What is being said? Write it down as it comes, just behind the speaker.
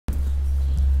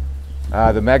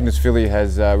The Magnus filly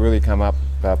has really come up,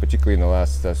 particularly in the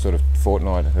last sort of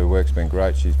fortnight. Her work's been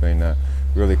great. She's been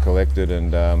really collected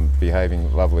and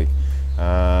behaving lovely.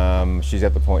 She's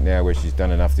at the point now where she's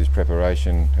done enough this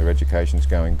preparation. Her education's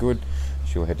going good.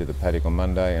 She'll head to the paddock on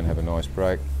Monday and have a nice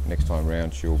break. Next time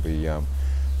round she'll be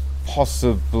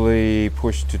possibly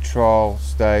pushed to trial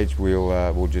stage.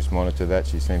 We'll just monitor that.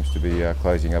 She seems to be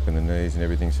closing up in the knees and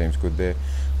everything seems good there.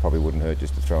 Probably wouldn't hurt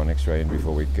just to throw an X-ray in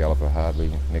before we gallop her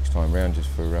hardly next time round, just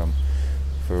for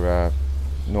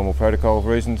normal protocol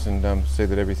reasons, and see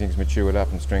that everything's matured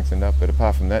up and strengthened up. But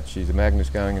apart from that, she's a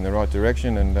Magnus going in the right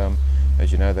direction, and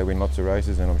as you know, they win lots of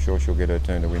races, and I'm sure she'll get her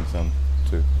turn to win some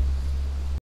too.